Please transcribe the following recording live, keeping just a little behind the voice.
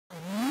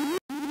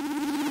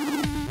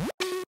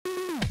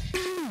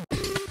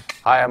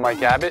Hi, I'm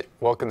Mike Abbott.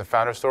 Welcome to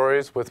Founder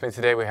Stories. With me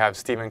today we have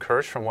Stephen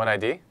Kirsch from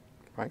OneID.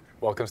 Mike.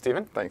 Welcome,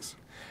 Stephen. Thanks.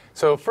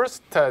 So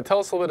first, tell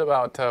us a little bit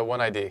about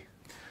OneID.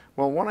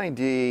 Well,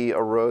 OneID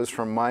arose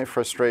from my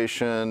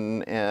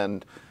frustration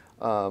and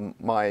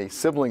my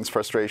siblings'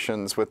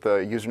 frustrations with the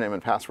username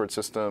and password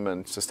system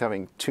and just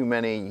having too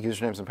many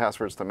usernames and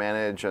passwords to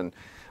manage. And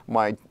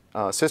my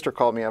sister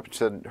called me up and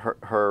said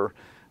her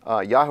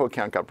Yahoo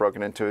account got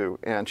broken into,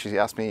 and she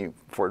asked me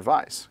for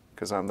advice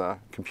because I'm the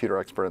computer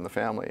expert in the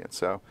family. And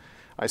so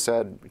I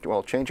said,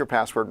 well, change your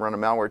password, run a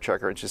malware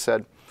checker. And she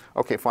said,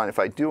 okay, fine. If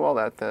I do all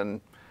that,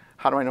 then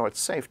how do I know it's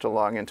safe to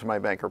log into my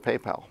bank or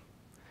PayPal?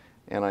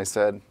 And I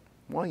said,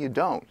 well, you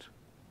don't.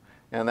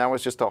 And that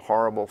was just a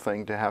horrible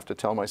thing to have to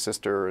tell my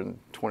sister in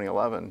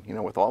 2011, you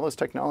know, with all this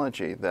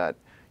technology, that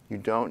you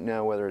don't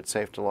know whether it's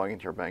safe to log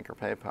into your bank or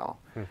PayPal.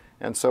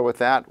 And so with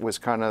that was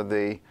kind of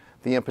the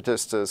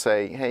impetus to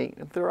say, hey,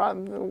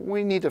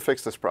 we need to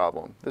fix this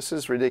problem. This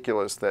is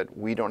ridiculous that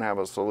we don't have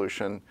a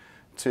solution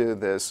to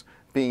this,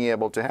 being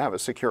able to have a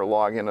secure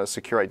login, a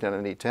secure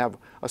identity, to have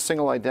a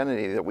single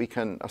identity that we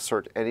can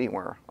assert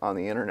anywhere on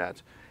the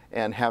internet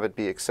and have it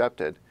be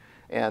accepted.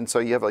 And so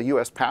you have a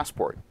US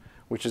passport,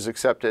 which is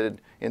accepted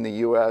in the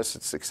US,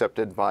 it's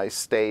accepted by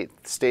state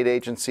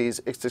agencies,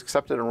 it's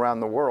accepted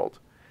around the world.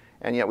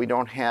 And yet we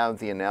don't have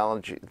the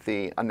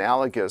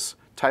analogous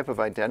type of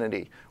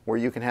identity where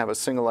you can have a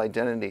single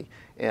identity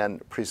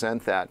and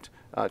present that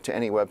to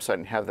any website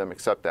and have them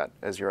accept that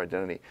as your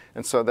identity.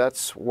 And so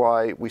that's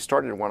why we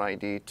started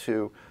OneID,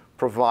 to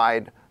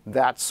provide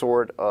that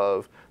sort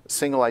of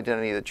single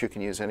identity that you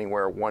can use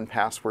anywhere, one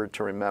password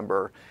to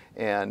remember,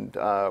 and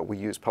we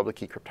use public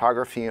key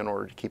cryptography in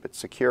order to keep it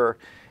secure.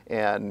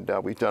 And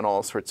we've done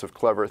all sorts of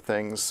clever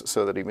things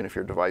so that even if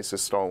your device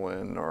is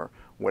stolen or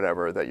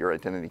whatever, that your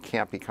identity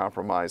can't be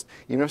compromised.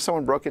 Even if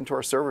someone broke into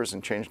our servers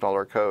and changed all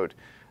our code,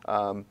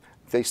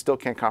 they still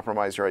can't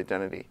compromise your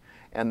identity.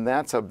 And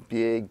that's a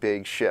big,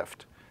 big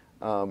shift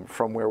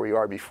from where we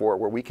are before,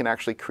 where we can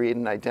actually create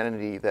an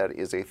identity that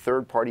is a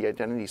third-party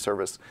identity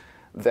service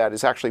that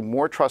is actually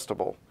more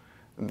trustable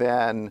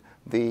than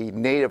the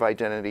native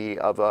identity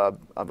of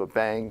a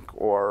bank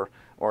or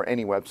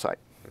any website.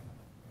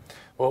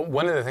 Well,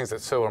 one of the things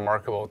that's so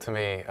remarkable to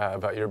me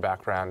about your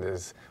background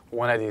is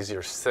OneID is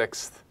your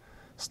 6th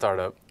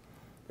startup.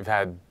 You've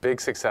had big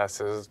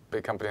successes,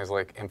 big companies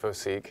like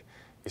Infoseek.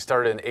 You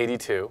started in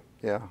 '82,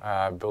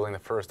 building the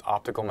first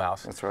optical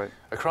mouse. That's right.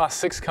 Across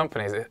 6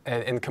 companies,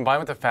 and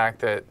combined with the fact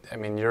that, I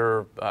mean,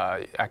 you're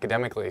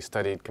academically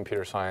studied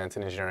computer science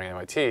and engineering at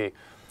MIT.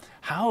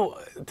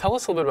 Tell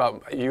us a little bit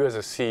about you as a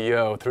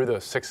CEO through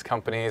those 6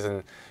 companies,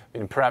 and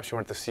perhaps you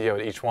weren't the CEO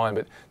at each one,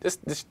 but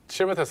just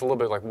share with us a little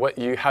bit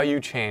like how you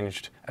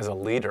changed as a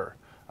leader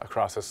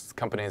across those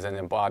companies and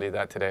embody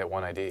that today at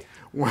OneID.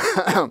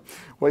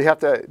 Well, you have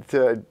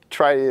to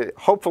try to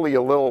hopefully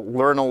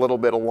learn a little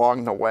bit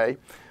along the way.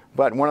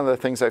 But one of the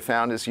things I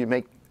found is you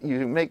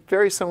make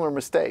very similar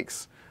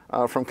mistakes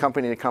from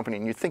company to company,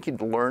 and you think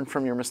you'd learn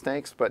from your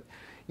mistakes, but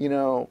you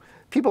know,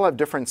 people have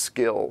different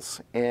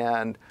skills,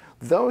 and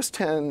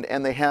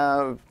they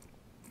have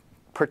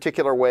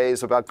particular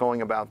ways about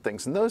going about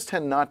things, and those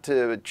tend not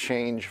to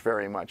change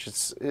very much.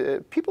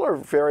 People are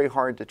very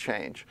hard to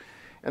change.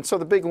 And so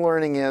the big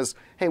learning is,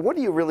 hey, what are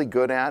you really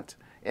good at,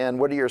 and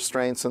what are your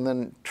strengths? And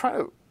then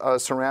try to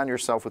surround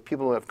yourself with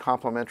people who have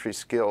complementary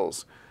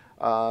skills,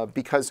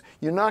 because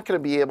you're not going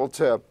to be able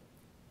to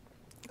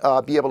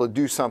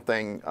do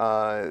something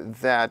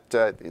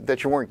that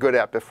you weren't good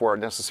at before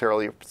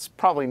necessarily. It's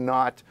probably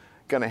not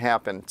going to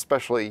happen,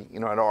 especially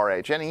at our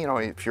age. And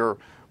if you're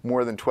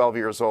more than 12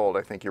 years old,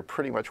 I think you're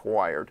pretty much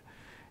wired.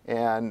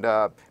 And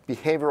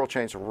behavioral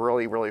change is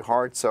really, really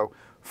hard. So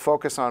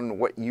focus on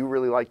what you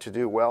really like to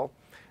do well.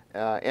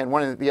 And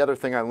one of the other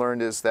thing I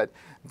learned is that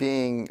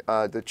being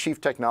the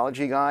chief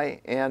technology guy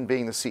and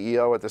being the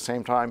CEO at the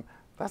same time,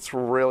 that's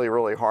really,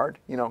 really hard.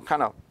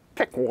 Kind of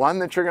pick one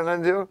that you're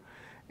going to do,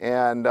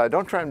 and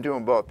don't try and do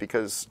them both,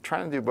 because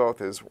trying to do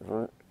both is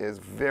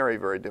very,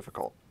 very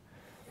difficult.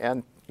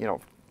 And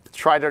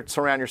try to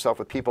surround yourself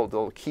with people that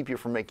will keep you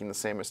from making the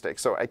same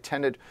mistakes. So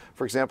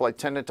for example, I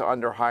tended to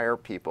underhire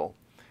people.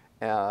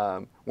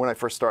 When I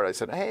first started, I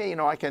said, hey,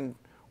 I can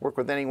work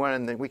with anyone,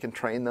 and then we can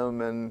train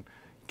them and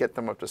get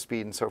them up to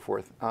speed and so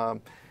forth.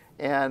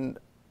 Hiring,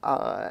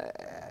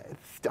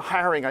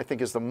 I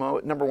think, is the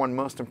number one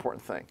most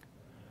important thing.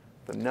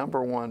 The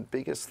number one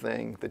biggest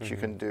thing that you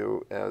can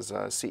do as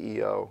a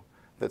CEO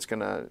that's going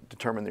to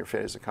determine your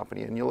fate as a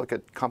company. And you look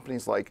at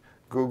companies like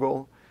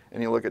Google,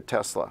 and you look at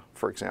Tesla,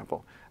 for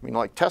example. I mean,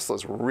 like,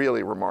 Tesla's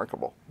really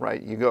remarkable,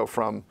 right? You go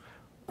from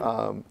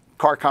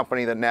car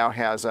company that now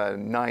has a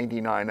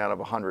 99 out of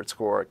 100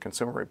 score at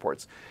Consumer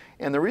Reports.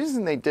 And the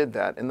reason they did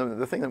that, and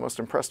the thing that most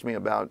impressed me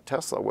about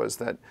Tesla, was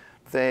that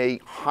they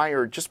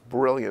hired just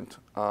brilliant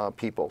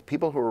people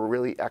who were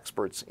really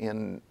experts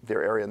in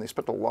their area, and they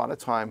spent a lot of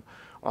time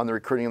on the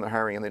recruiting and the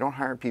hiring, and they don't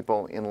hire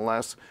people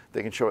unless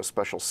they can show a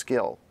special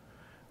skill.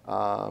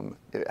 How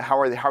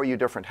are you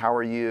different? How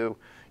are you,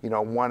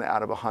 1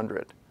 out of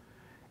 100?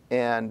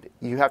 And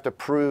you have to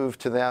prove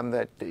to them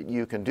that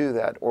you can do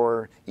that,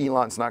 or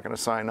Elon's not going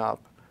to sign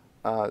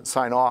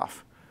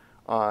off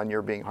on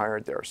your being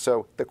hired there.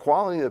 So the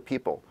quality of the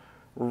people,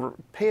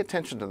 pay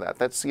attention to that.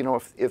 That's, you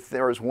know, if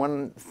there is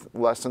one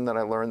lesson that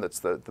I learned that's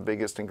the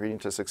biggest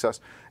ingredient to success,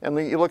 and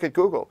you look at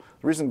Google.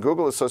 The reason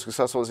Google is so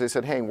successful is they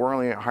said, hey, we're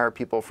only going to hire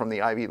people from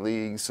the Ivy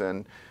Leagues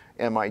and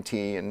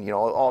MIT and, you know,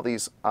 all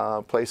these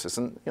places.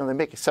 And, you know, they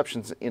make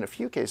exceptions in a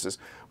few cases,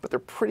 but they're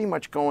pretty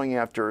much going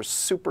after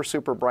super,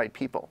 super bright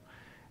people.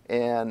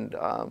 And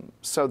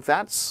so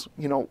that's,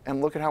 you know,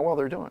 and look at how well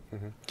they're doing.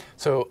 Mm-hmm.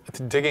 So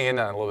digging in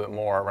on a little bit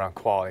more around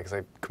quality, because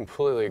I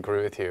completely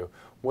agree with you.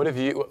 What have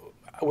you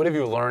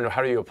learned, or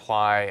how do you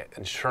apply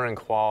ensuring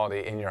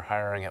quality in your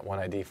hiring at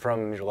OneID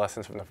from your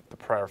lessons from the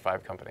prior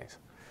 5 companies?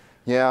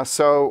 Yeah,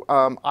 so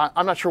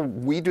I'm not sure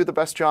we do the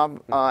best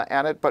job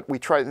at it, but we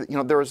try.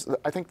 You know,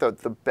 I think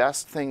the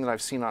best thing that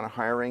I've seen on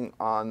hiring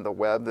on the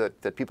web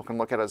that people can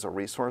look at as a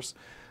resource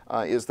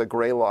is the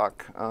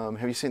Greylock.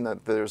 Have you seen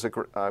that? There's a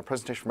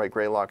presentation by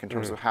Greylock in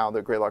terms of how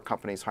the Greylock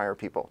companies hire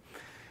people,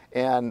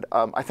 and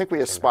I think we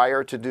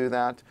aspire to do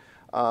that.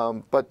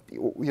 But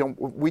you know,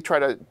 we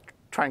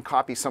try and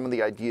copy some of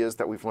the ideas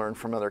that we've learned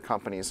from other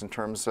companies in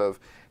terms of,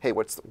 hey,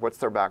 what's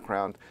their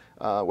background,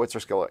 what's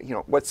their skill, you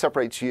know, what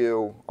separates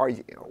you,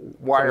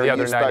 why are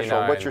you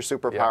special, what's your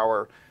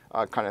superpower,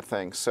 kind of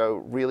thing.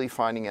 So really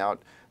finding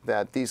out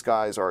that these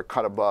guys are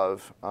cut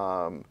above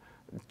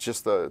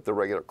just the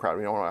regular crowd.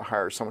 We don't want to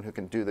hire someone who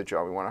can do the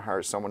job. We want to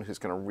hire someone who's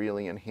going to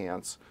really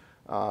enhance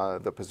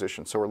the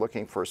position. So we're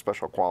looking for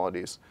special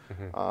qualities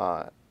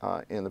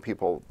in the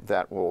people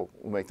that will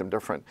make them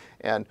different.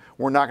 And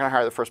we're not going to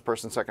hire the first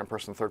person, second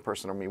person, third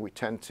person. I mean, we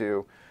tend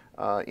to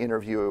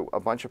interview a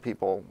bunch of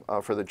people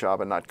for the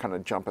job and not kind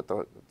of jump at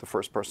the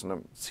first person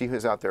to see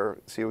who's out there,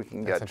 see who we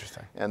can get,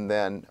 and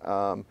then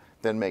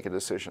make a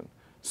decision.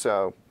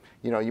 So,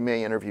 you know, you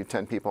may interview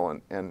 10 people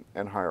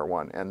and hire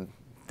one. And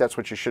that's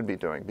what you should be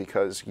doing,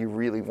 because you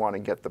really want to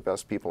get the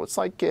best people. It's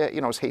like, you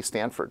know, it's Hey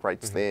Stanford,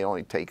 right? They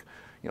only take,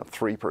 you know,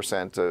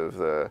 3% of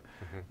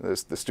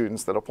the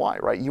students that apply,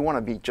 right? You want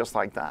to be just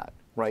like that,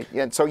 right?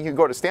 And so you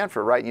go to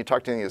Stanford, right? And you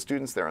talk to any of the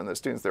students there, and the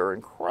students there are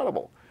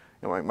incredible.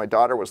 You know, my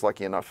daughter was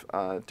lucky enough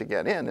to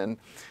get in, and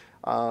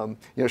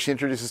you know, she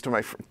introduces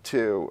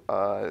to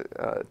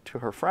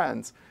her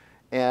friends,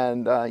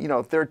 and you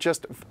know, they're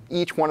just,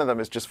 each one of them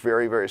is just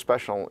very, very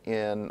special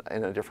in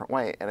a different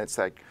way, and it's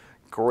that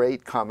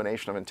great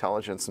combination of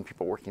intelligence and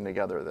people working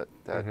together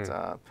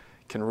that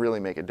can really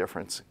make a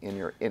difference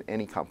in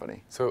any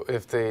company. So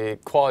if the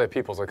quality of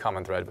people is a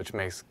common thread, which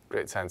makes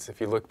great sense,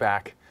 if you look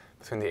back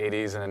between the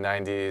 80s and the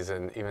 90s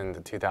and even the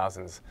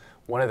 2000s,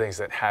 one of the things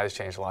that has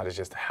changed a lot is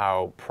just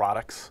how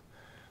products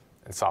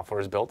and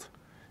software is built.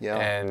 Yeah.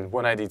 And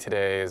OneID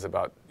today is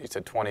about, you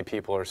said 20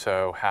 people or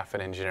so, half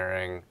an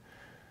engineering,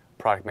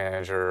 product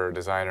manager,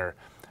 designer.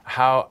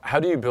 How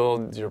do you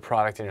build your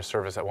product and your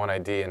service at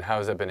OneID, and how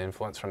has that been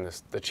influenced from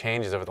the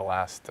changes over the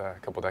last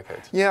couple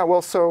decades? Yeah,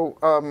 well,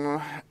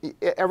 so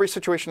every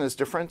situation is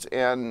different,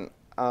 and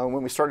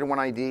when we started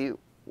OneID,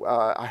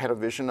 I had a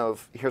vision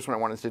of here's what I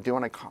wanted to do,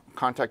 and I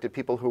contacted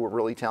people who were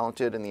really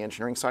talented in the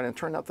engineering side, and it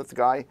turned out that the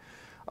guy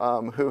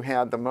who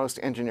had the most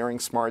engineering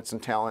smarts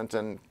and talent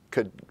and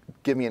could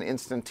give me an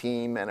instant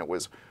team, and it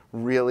was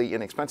really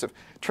inexpensive.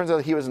 It turns out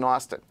that he was in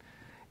Austin,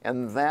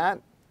 and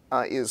that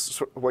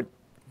is what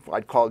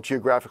I'd call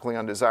geographically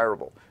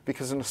undesirable,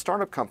 because in a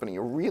startup company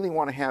you really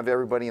want to have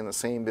everybody in the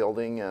same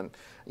building and,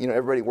 you know,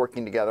 everybody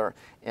working together,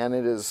 and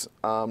it is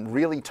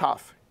really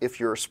tough if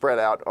you're spread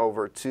out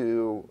over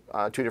two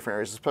different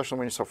areas, especially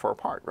when you're so far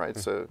apart, right?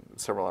 It's a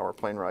several-hour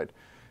plane ride,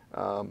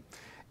 well,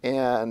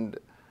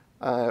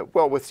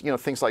 with, you know,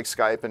 things like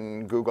Skype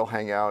and Google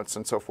Hangouts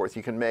and so forth,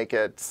 you can make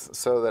it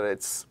so that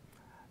it's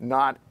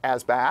not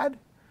as bad,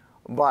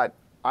 but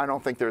I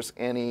don't think there's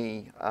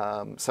any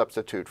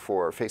substitute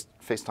for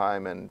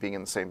FaceTime and being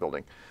in the same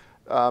building.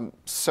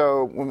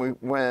 So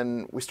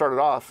when we started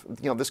off,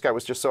 you know, this guy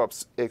was just so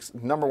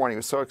number one, he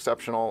was so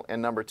exceptional,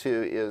 and number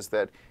two is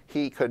that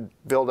he could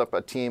build up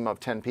a team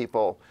of 10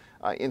 people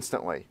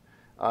instantly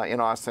in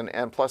Austin,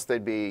 and plus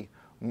they'd be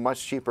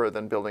much cheaper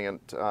than building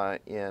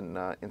it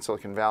in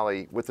Silicon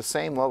Valley with the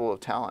same level of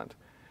talent.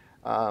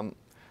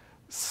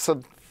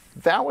 So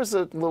that was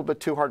a little bit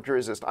too hard to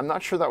resist. I'm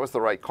not sure that was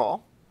the right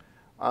call.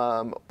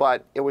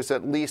 But it was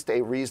at least a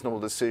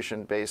reasonable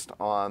decision based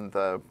on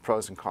the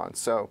pros and cons.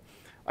 So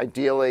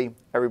ideally,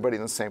 everybody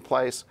in the same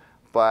place,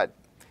 but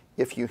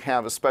if you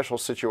have a special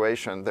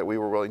situation, that we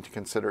were willing to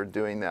consider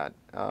doing that.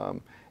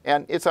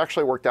 And it's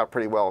actually worked out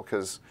pretty well,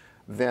 because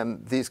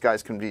then these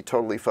guys can be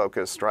totally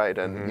focused, right?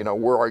 And you know,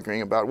 we're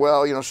arguing about,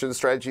 well, you know, should the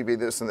strategy be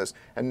this and this,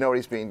 and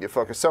nobody's being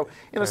defocused. So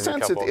in a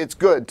sense, it's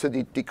good to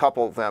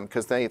decouple them,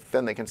 because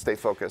then they can stay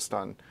focused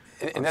on.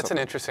 And that's an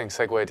interesting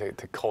segue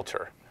to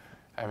culture.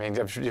 I mean,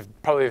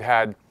 you've probably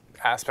had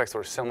aspects that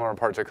were similar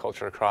parts of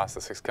culture across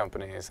the 6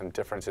 companies and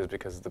differences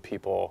because of the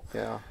people.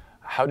 Yeah.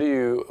 How do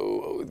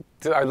you,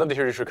 I'd love to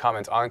hear your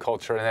comments on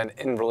culture, and then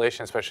in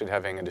relation especially to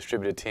having a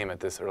distributed team at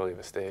this early of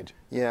a stage.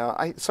 Yeah,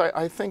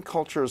 I think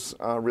culture is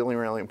really,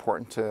 really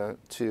important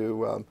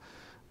to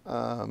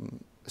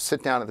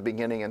sit down at the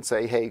beginning and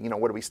say, hey,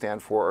 what do we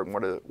stand for, and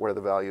what are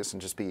the values,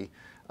 and just be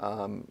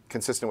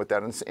consistent with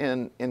that.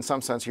 And in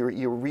some sense,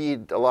 you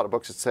read a lot of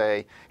books that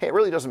say, hey, it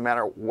really doesn't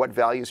matter what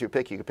values you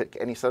pick. You can pick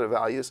any set of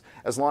values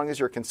as long as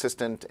you're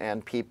consistent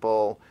and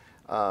people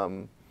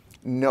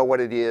know what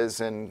it is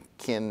and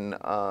can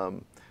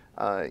all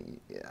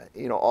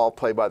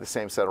play by the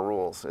same set of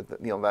rules.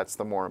 That's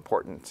the more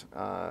important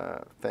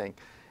thing.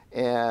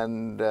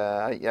 And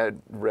I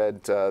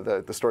read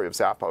the story of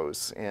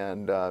Zappos,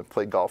 and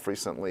played golf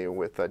recently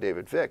with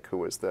David Vick, who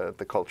was the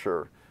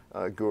culture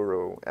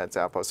guru at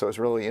Zappos. So it was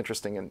really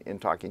interesting in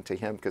talking to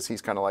him, because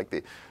he's kind of like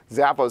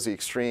Zappos, the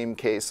extreme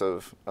case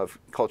of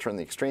culture in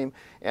the extreme.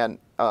 And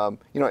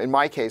in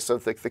my case,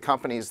 of the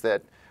companies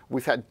that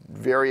we've had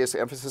various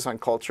emphasis on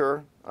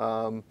culture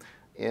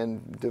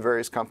in the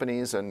various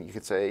companies, and you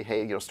could say,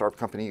 hey, startup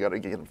company, you got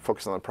to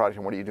focus on the product,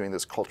 and what are you doing?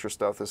 This culture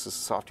stuff, this is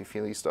softy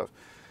feely stuff.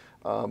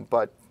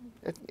 But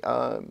it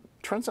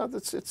turns out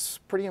that it's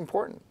pretty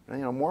important,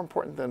 more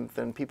important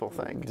than people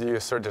think. Do you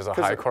assert there's a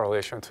high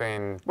correlation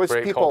between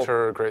great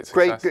culture, great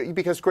success?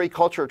 Because great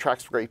culture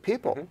attracts great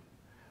people. Mm-hmm.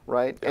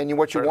 Right, yep, and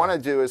what you want to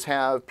do is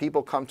have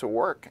people come to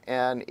work,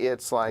 and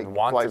it's like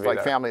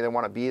family. They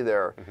want to be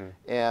there, mm-hmm.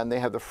 and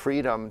they have the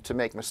freedom to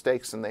make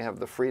mistakes, and they have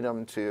the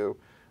freedom to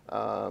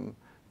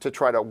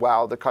try to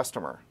wow the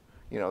customer.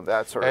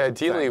 That sort of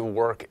ideally, thing.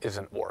 Work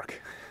isn't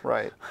work.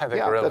 Right. I think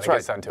yeah, really that's right.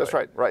 gets down to that's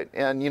it. Right.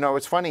 And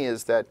what's funny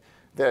is that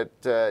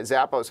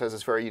Zappos has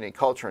this very unique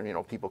culture,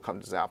 and people come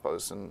to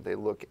Zappos and they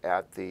look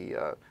at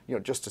the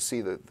just to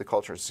see the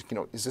culture. Is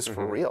this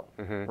for mm-hmm. real?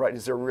 Mm-hmm. Right?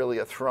 Is there really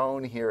a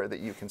throne here that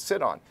you can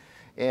sit on?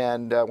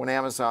 And when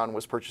Amazon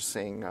was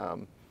purchasing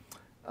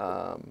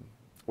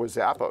was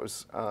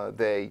Zappos,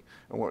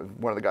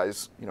 one of the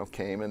guys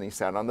came and he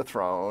sat on the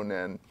throne,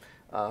 and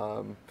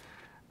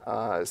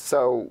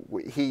so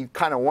he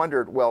kind of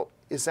wondered, well,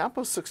 is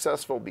Zappos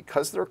successful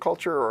because of their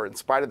culture or in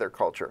spite of their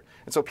culture?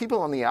 And so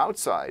people on the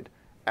outside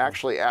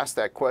actually ask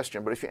that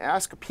question. But if you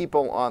ask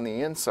people on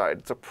the inside,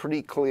 it's a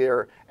pretty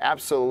clear,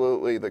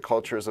 absolutely, the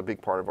culture is a big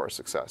part of our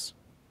success.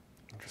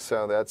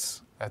 So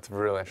that's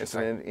really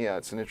interesting.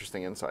 It's an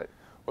interesting insight.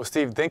 Well,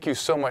 Steve, thank you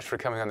so much for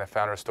coming on the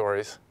Founder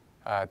Stories.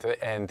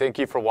 And thank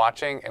you for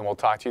watching, and we'll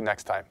talk to you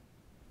next time.